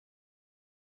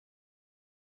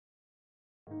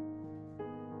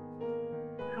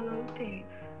old days.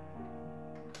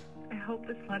 I hope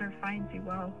this letter finds you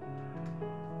well,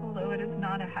 although it is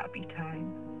not a happy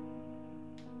time.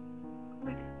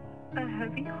 With a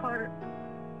heavy heart,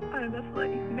 I must let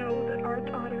you know that our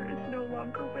daughter is no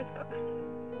longer with us.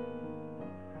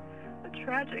 A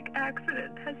tragic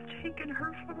accident has taken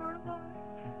her from our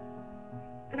lives,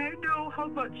 and I know how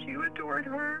much you adored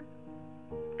her,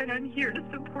 and I'm here to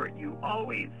support you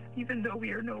always, even though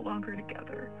we are no longer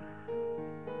together.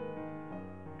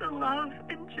 The love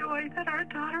and joy that our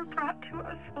daughter brought to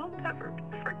us will never be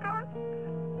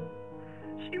forgotten.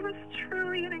 She was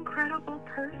truly an incredible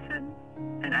person,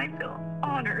 and I feel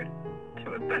honored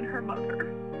to have been her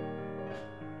mother.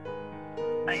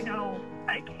 I know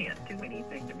I can't do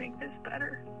anything to make this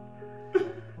better,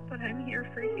 but I'm here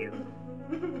for you,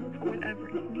 for whatever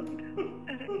you need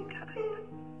at any time.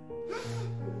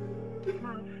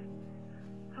 Love,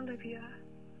 Olivia.